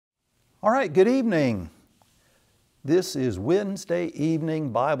All right, good evening. This is Wednesday evening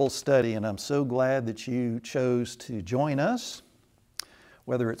Bible study, and I'm so glad that you chose to join us,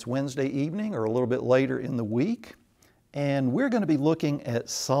 whether it's Wednesday evening or a little bit later in the week. And we're going to be looking at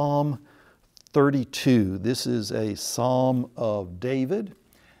Psalm 32. This is a Psalm of David,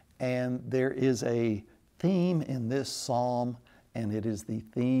 and there is a theme in this psalm, and it is the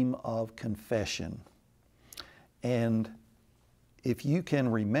theme of confession. And if you can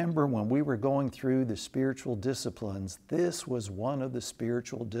remember when we were going through the spiritual disciplines, this was one of the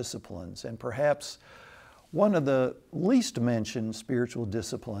spiritual disciplines, and perhaps one of the least mentioned spiritual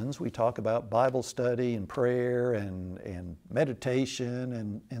disciplines. We talk about Bible study and prayer and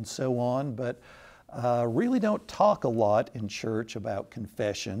meditation and so on, but really don't talk a lot in church about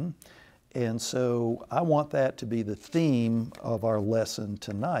confession. And so I want that to be the theme of our lesson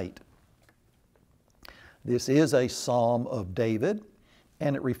tonight. This is a Psalm of David,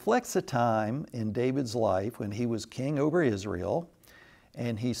 and it reflects a time in David's life when he was king over Israel,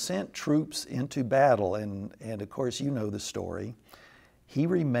 and he sent troops into battle, and of course you know the story. He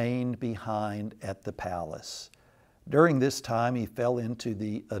remained behind at the palace. During this time he fell into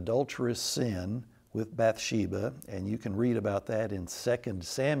the adulterous sin with Bathsheba, and you can read about that in 2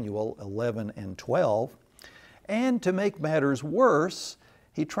 Samuel 11 and 12. And to make matters worse,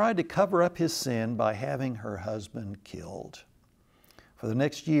 he tried to cover up his sin by having her husband killed. For the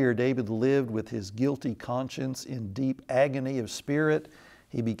next year, David lived with his guilty conscience in deep agony of spirit.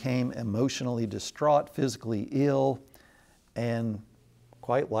 He became emotionally distraught, physically ill, and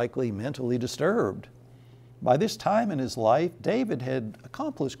quite likely mentally disturbed. By this time in his life, David had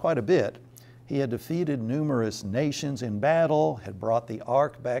accomplished quite a bit. He had defeated numerous nations in battle, had brought the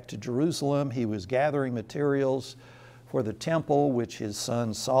ark back to Jerusalem. He was gathering materials for the temple which his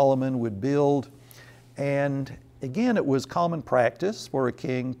son Solomon would build. And again, it was common practice for a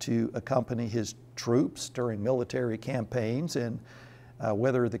king to accompany his troops during military campaigns, and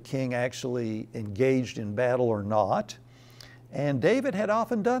whether the king actually engaged in battle or not. And David had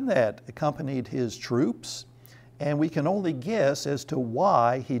often done that, accompanied his troops, and we can only guess as to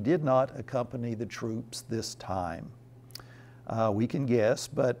why he did not accompany the troops this time. We can guess,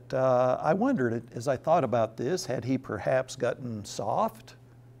 but I wondered as I thought about this, had he perhaps gotten soft,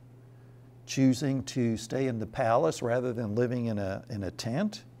 choosing to stay in the palace rather than living in a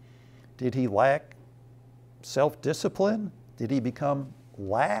tent? Did he lack self-discipline? Did he become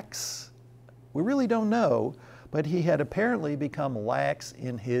lax? We really don't know, but he had apparently become lax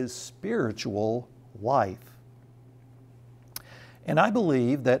in his spiritual life. And I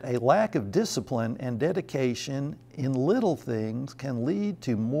believe that a lack of discipline and dedication in little things can lead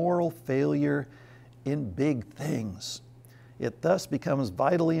to moral failure in big things. It thus becomes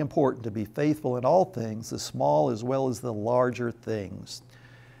vitally important to be faithful in all things, the small as well as the larger things.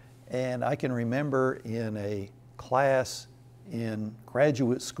 And I can remember in a class in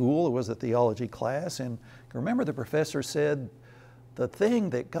graduate school, it was a theology class, and I remember the professor said, the thing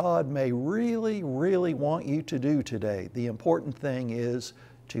that God may really, really want you to do today, the important thing is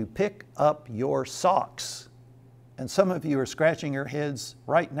to pick up your socks. And some of you are scratching your heads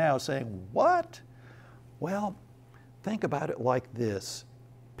right now saying, what? Well, think about it like this.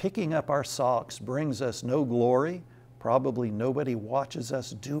 Picking up our socks brings us no glory. Probably nobody watches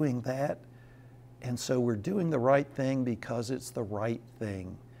us doing that. And so we're doing the right thing because it's the right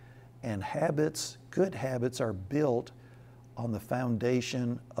thing. And habits, good habits, are built on the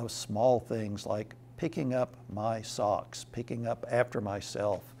foundation of small things like picking up my socks, picking up after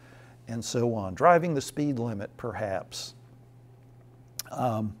myself, and so on. Driving the speed limit, perhaps.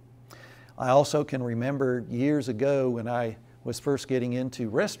 I also can remember years ago when I was first getting into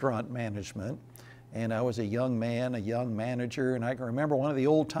restaurant management, and I was a young man, a young manager, and I can remember one of the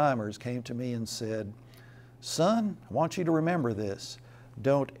old timers came to me and said, son, I want you to remember this.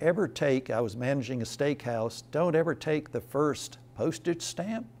 Don't ever take, I was managing a steakhouse, don't ever take the first postage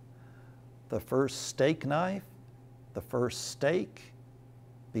stamp, the first steak knife, the first steak,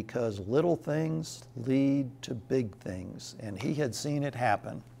 because little things lead to big things. And he had seen it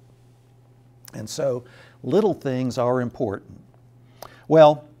happen. And so little things are important.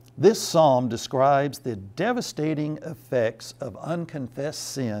 Well, this psalm describes the devastating effects of unconfessed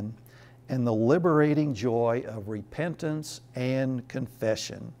sin and the liberating joy of repentance and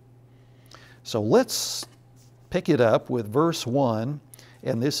confession. So let's pick it up with verse 1,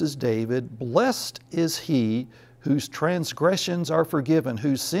 and this is David. Blessed is he whose transgressions are forgiven,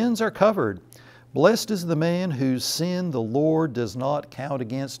 whose sins are covered. Blessed is the man whose sin the Lord does not count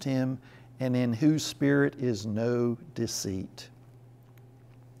against him, and in whose spirit is no deceit.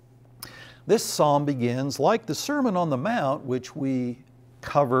 This psalm begins like the Sermon on the Mount, which we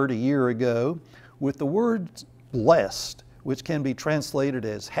covered a year ago with the word blessed, which can be translated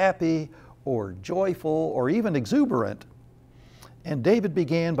as happy or joyful or even exuberant. And David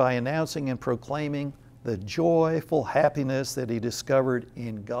began by announcing and proclaiming the joyful happiness that he discovered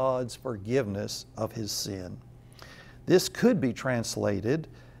in God's forgiveness of his sin. This could be translated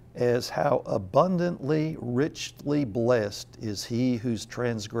as how abundantly, richly blessed is he whose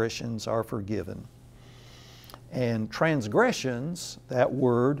transgressions are forgiven. And transgressions, that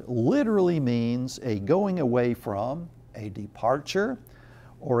word literally means a going away from, a departure,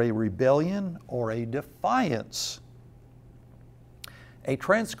 or a rebellion, or a defiance. A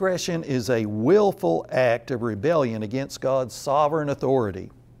transgression is a willful act of rebellion against God's sovereign authority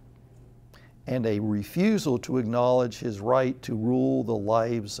and a refusal to acknowledge His right to rule the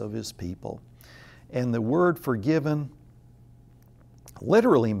lives of His people. And the word forgiven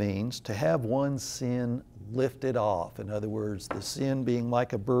literally means to have one's sin lifted off. In other words, the sin being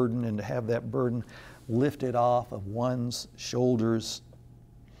like a burden, and to have that burden lifted off of one's shoulders.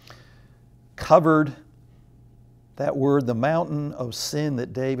 Covered, that word, the mountain of sin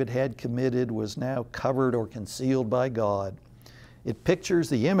that David had committed was now covered or concealed by God. It pictures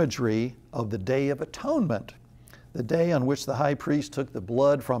the imagery of the Day of Atonement, the day on which the high priest took the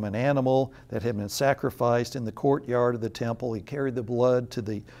blood from an animal that had been sacrificed in the courtyard of the temple. He carried the blood to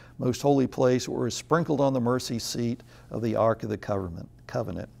the most holy place where it was sprinkled on the mercy seat of the Ark of the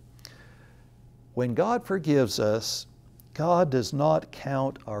Covenant. When God forgives us, God does not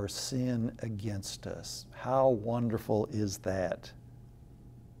count our sin against us. How wonderful is that?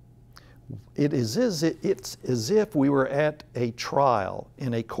 It's as if we were at a trial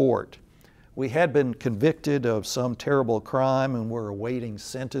in a court. We had been convicted of some terrible crime and were awaiting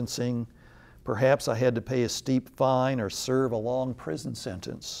sentencing. Perhaps I had to pay a steep fine or serve a long prison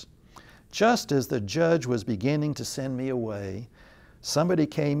sentence. Just as the judge was beginning to send me away, somebody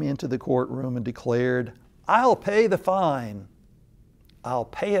came into the courtroom and declared, "I'll pay the fine. I'll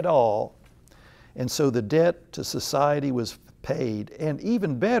pay it all." And so the debt to society was paid. And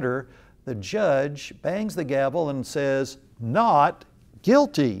even better, the judge bangs the gavel and says, "Not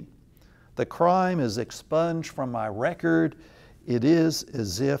guilty." The crime is expunged from my record. It is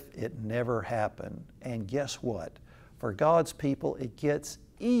as if it never happened. And guess what? For God's people, it gets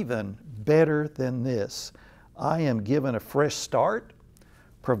even better than this. I am given a fresh start,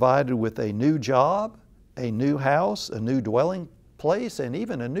 provided with a new job, a new house, a new dwelling place, and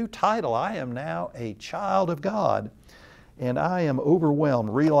even a new title. I am now a child of God. And I am overwhelmed,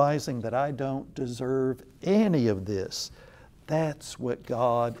 realizing that I don't deserve any of this. That's what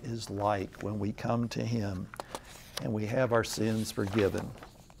God is like when we come to Him and we have our sins forgiven.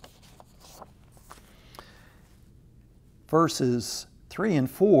 Verses 3 and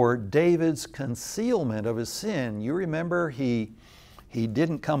 4, David's concealment of his sin. You remember he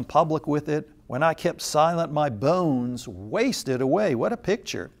didn't come public with it. When I kept silent, my bones wasted away. What a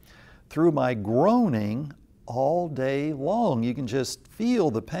picture. Through my groaning all day long. You can just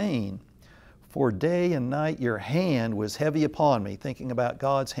feel the pain. For day and night your hand was heavy upon me. Thinking about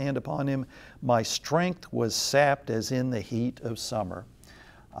God's hand upon him, my strength was sapped as in the heat of summer.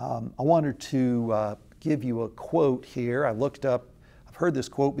 I wanted to give you a quote here. I've heard this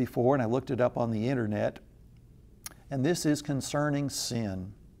quote before, and I looked it up on the internet. And this is concerning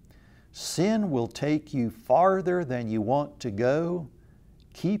sin. Sin will take you farther than you want to go,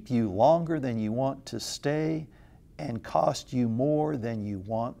 keep you longer than you want to stay, and cost you more than you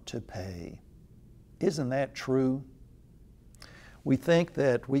want to pay. Isn't that true? We think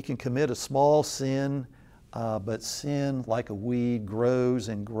that we can commit a small sin, but sin, like a weed, grows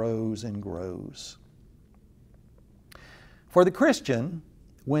and grows and grows. For the Christian,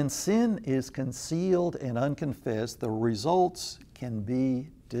 when sin is concealed and unconfessed, the results can be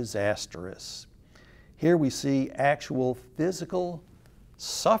disastrous. Here we see actual physical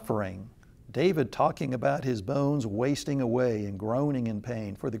suffering. David talking about his bones wasting away and groaning in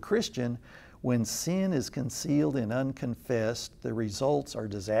pain. For the Christian, when sin is concealed and unconfessed, the results are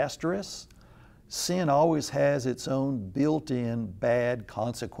disastrous. Sin always has its own built-in bad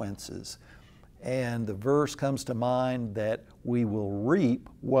consequences. And the verse comes to mind that we will reap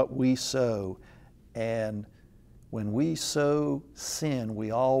what we sow. And when we sow sin,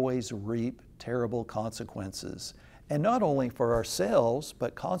 we always reap terrible consequences. And not only for ourselves,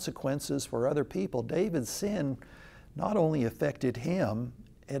 but consequences for other people. David's sin not only affected him,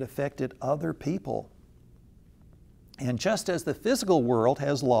 it affected other people. And just as the physical world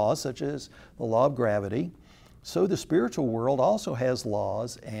has laws, such as the law of gravity, so the spiritual world also has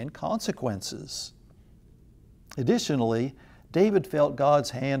laws and consequences. Additionally, David felt God's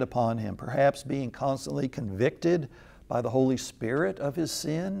hand upon him, perhaps being constantly convicted by the Holy Spirit of his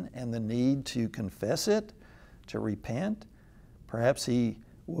sin and the need to confess it, to repent. Perhaps he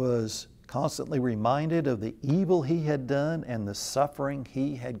was constantly reminded of the evil he had done and the suffering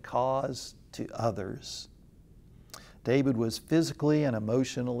he had caused to others. David was physically and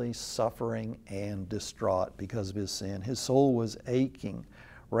emotionally suffering and distraught because of his sin. His soul was aching,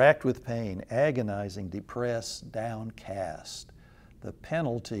 racked with pain, agonizing, depressed, downcast. The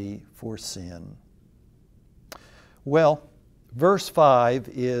penalty for sin. Well, verse 5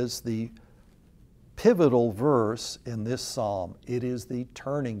 is the pivotal verse in this psalm. It is the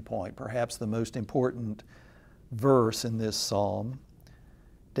turning point, perhaps the most important verse in this psalm.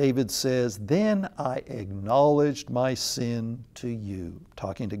 David says, "Then I acknowledged my sin to you,"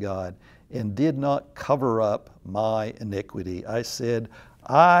 talking to God, "and did not cover up my iniquity. I said,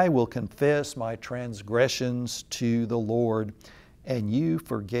 I will confess my transgressions to the Lord, and you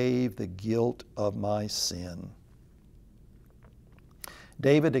forgave the guilt of my sin."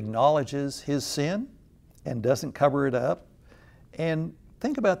 David acknowledges his sin and doesn't cover it up. And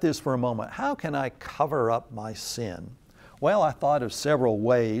think about this for a moment. How can I cover up my sin? Well, I thought of several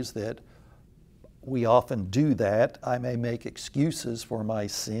ways that we often do that. I may make excuses for my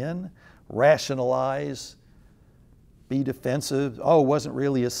sin, rationalize, be defensive. Oh, it wasn't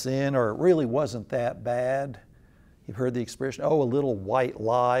really a sin, or it really wasn't that bad. You've heard the expression, oh, a little white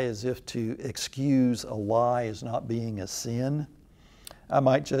lie, as if to excuse a lie as not being a sin. I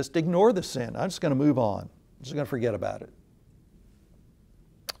might just ignore the sin. I'm just going to move on. I'm just going to forget about it.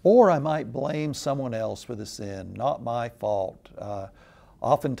 Or I might blame someone else for the sin, not my fault.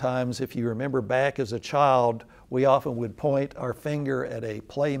 Oftentimes, if you remember back as a child, we often would point our finger at a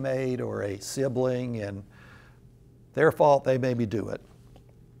playmate or a sibling, and their fault, they made me do it.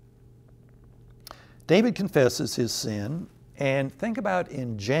 David confesses his sin, and think about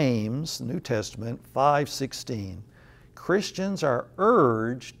in James, New Testament, 5:16. Christians are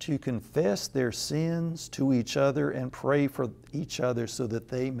urged to confess their sins to each other and pray for each other so that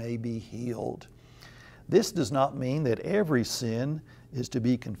they may be healed. This does not mean that every sin is to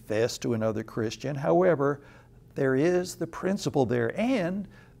be confessed to another Christian. However, there is the principle there, and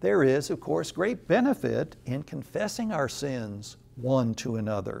there is, of course, great benefit in confessing our sins one to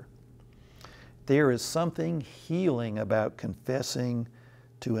another. There is something healing about confessing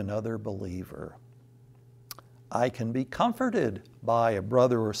to another believer. I can be comforted by a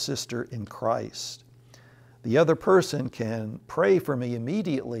brother or sister in Christ. The other person can pray for me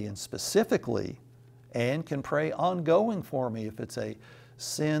immediately and specifically, and can pray ongoing for me if it's a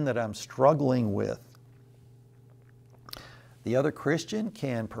sin that I'm struggling with. The other Christian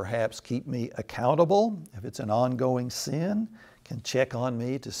can perhaps keep me accountable if it's an ongoing sin, can check on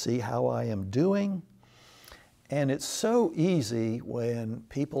me to see how I am doing. And it's so easy when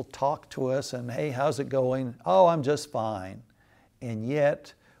people talk to us and, hey, how's it going? Oh, I'm just fine. And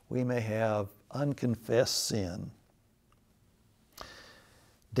yet we may have unconfessed sin.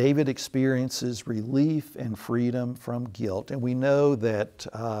 David experiences relief and freedom from guilt. And we know that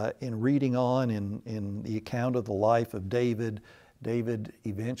in reading on in the account of the life of David, David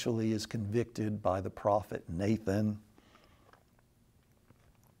eventually is convicted by the prophet Nathan,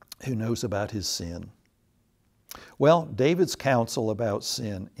 who knows about his sin. Well, David's counsel about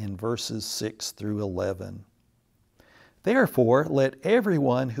sin in verses 6 through 11. "Therefore, let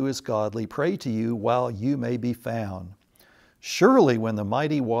everyone who is godly pray to you while you may be found. Surely when the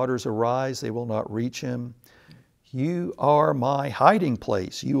mighty waters arise, they will not reach him. You are my hiding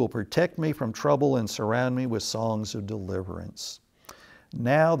place. You will protect me from trouble and surround me with songs of deliverance."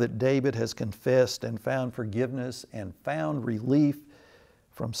 Now that David has confessed and found forgiveness and found relief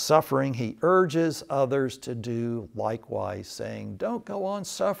from suffering, he urges others to do likewise, saying, don't go on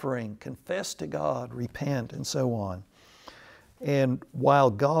suffering, confess to God, repent, and so on. And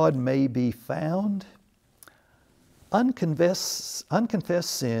while God may be found, unconfessed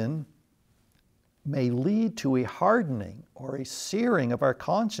sin may lead to a hardening or a searing of our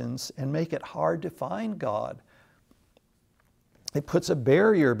conscience and make it hard to find God. It puts a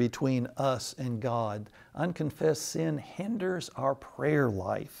barrier between us and God. Unconfessed sin hinders our prayer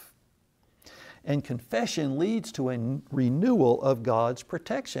life. And confession leads to a renewal of God's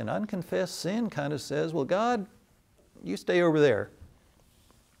protection. Unconfessed sin kind of says, well, God, you stay over there.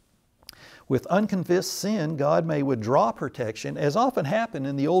 With unconfessed sin, God may withdraw protection, as often happened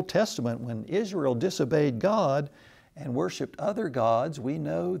in the Old Testament when Israel disobeyed God and worshiped other gods. We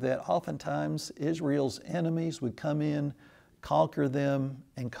know that oftentimes Israel's enemies would come in, conquer them,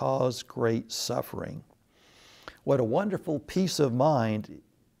 and cause great suffering. What a wonderful peace of mind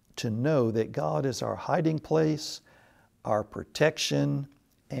to know that God is our hiding place, our protection,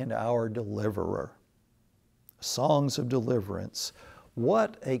 and our deliverer. songs of deliverance.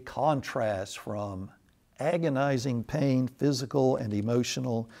 What a contrast from agonizing pain, physical and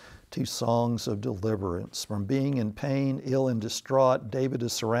emotional, to songs of deliverance. From being in pain, ill and distraught, David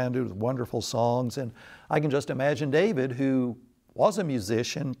is surrounded with wonderful songs. And I can just imagine David, who was a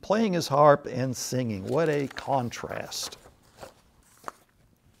musician, playing his harp and singing. What a contrast.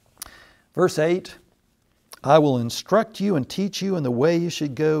 Verse 8, I will instruct you and teach you in the way you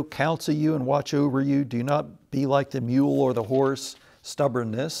should go, counsel you and watch over you. Do not be like the mule or the horse,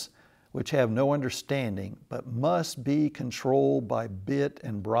 stubbornness, which have no understanding, but must be controlled by bit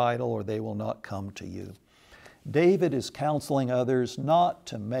and bridle, or they will not come to you. David is counseling others not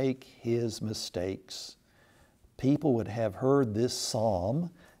to make his mistakes. People would have heard this psalm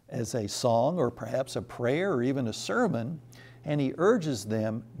as a song or perhaps a prayer or even a sermon, and he urges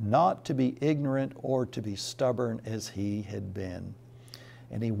them not to be ignorant or to be stubborn as he had been.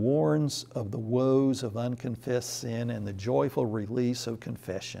 And he warns of the woes of unconfessed sin and the joyful release of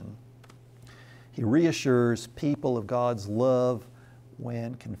confession. He reassures people of God's love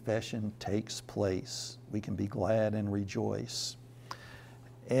when confession takes place. We can be glad and rejoice.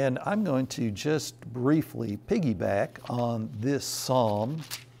 And I'm going to just briefly piggyback on this psalm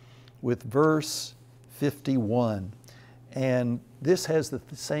with verse 51. And this has the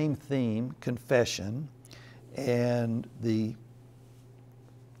same theme, confession, and the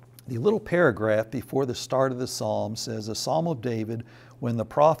little paragraph before the start of the psalm says, a psalm of David when the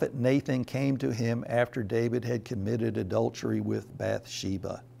prophet Nathan came to him after David had committed adultery with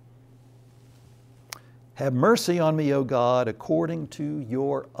Bathsheba. Have mercy on me, O God, according to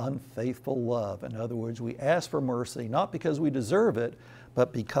your unfaithful love. In other words, we ask for mercy not because we deserve it,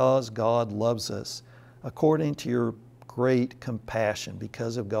 but because God loves us, according to your great compassion,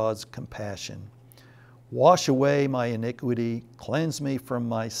 because of God's compassion. Wash away my iniquity, cleanse me from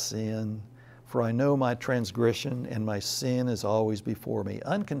my sin, for I know my transgression and my sin is always before me.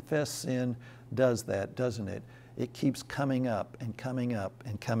 Unconfessed sin does that, doesn't it? It keeps coming up and coming up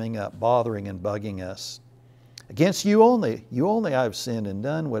and coming up, bothering and bugging us. Against you only I have sinned and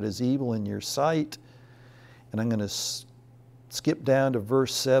done what is evil in your sight. And I'm going to skip down to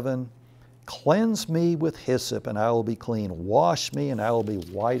verse 7. Cleanse me with hyssop and I will be clean. Wash me and I will be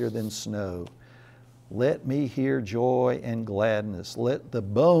whiter than snow. Let me hear joy and gladness. Let the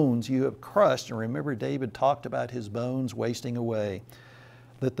bones you have crushed, and remember David talked about his bones wasting away.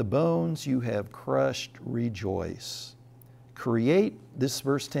 Let the bones you have crushed rejoice. Create, this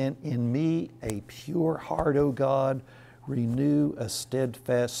verse 10, in me a pure heart, O God. Renew a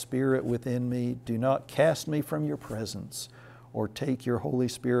steadfast spirit within me. Do not cast me from your presence or take your Holy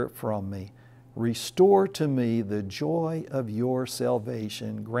Spirit from me. Restore to me the joy of your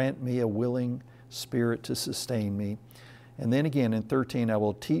salvation. Grant me a willing spirit to sustain me. And then again in 13, I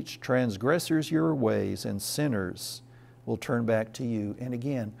will teach transgressors your ways and sinners will turn back to you. And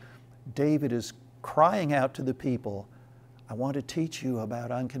again, David is crying out to the people, I want to teach you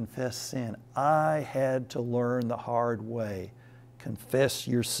about unconfessed sin. I had to learn the hard way. Confess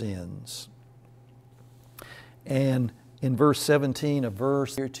your sins. And in verse 17, a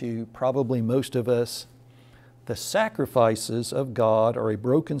verse here to probably most of us, the sacrifices of God are a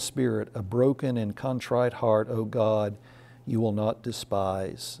broken spirit, a broken and contrite heart, O God, you will not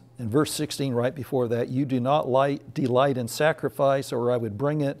despise. In verse 16, right before that, you do not delight in sacrifice, or I would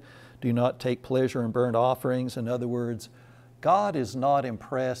bring it. Do not take pleasure in burnt offerings. In other words, God is not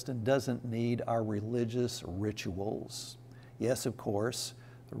impressed and doesn't need our religious rituals. Yes, of course,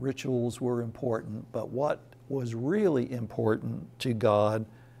 the rituals were important, but what was really important to God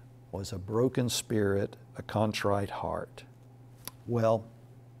was a broken spirit, a contrite heart. Well,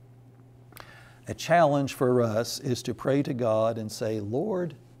 a challenge for us is to pray to God and say,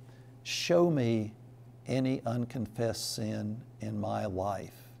 Lord, show me any unconfessed sin in my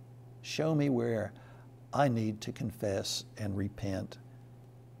life. Show me where I need to confess and repent,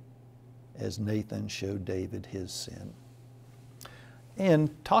 as Nathan showed David his sin.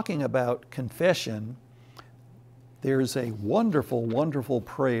 And talking about confession, there's a wonderful, wonderful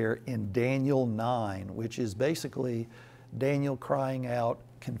prayer in Daniel 9, which is basically Daniel crying out,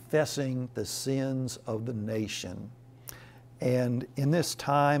 confessing the sins of the nation. And in this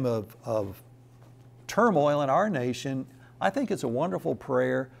time of turmoil in our nation, I think it's a wonderful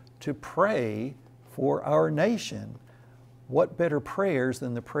prayer to pray for our nation. What better prayers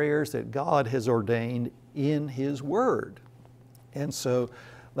than the prayers that God has ordained in His Word? And so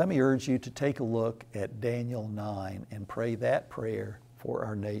let me urge you to take a look at Daniel 9 and pray that prayer for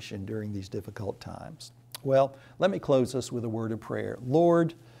our nation during these difficult times. Well, let me close us with a word of prayer.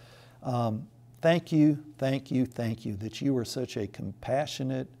 Lord, thank you that you are such a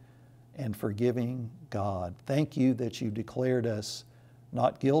compassionate and forgiving God. Thank you that you declared us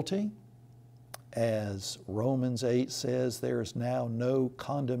not guilty. As Romans 8 says, there is now no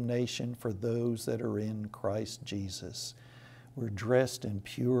condemnation for those that are in Christ Jesus. We're dressed in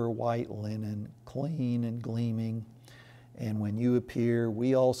pure white linen, clean and gleaming. And when you appear,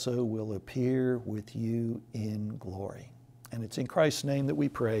 we also will appear with you in glory. And it's in Christ's name that we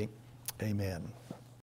pray. Amen.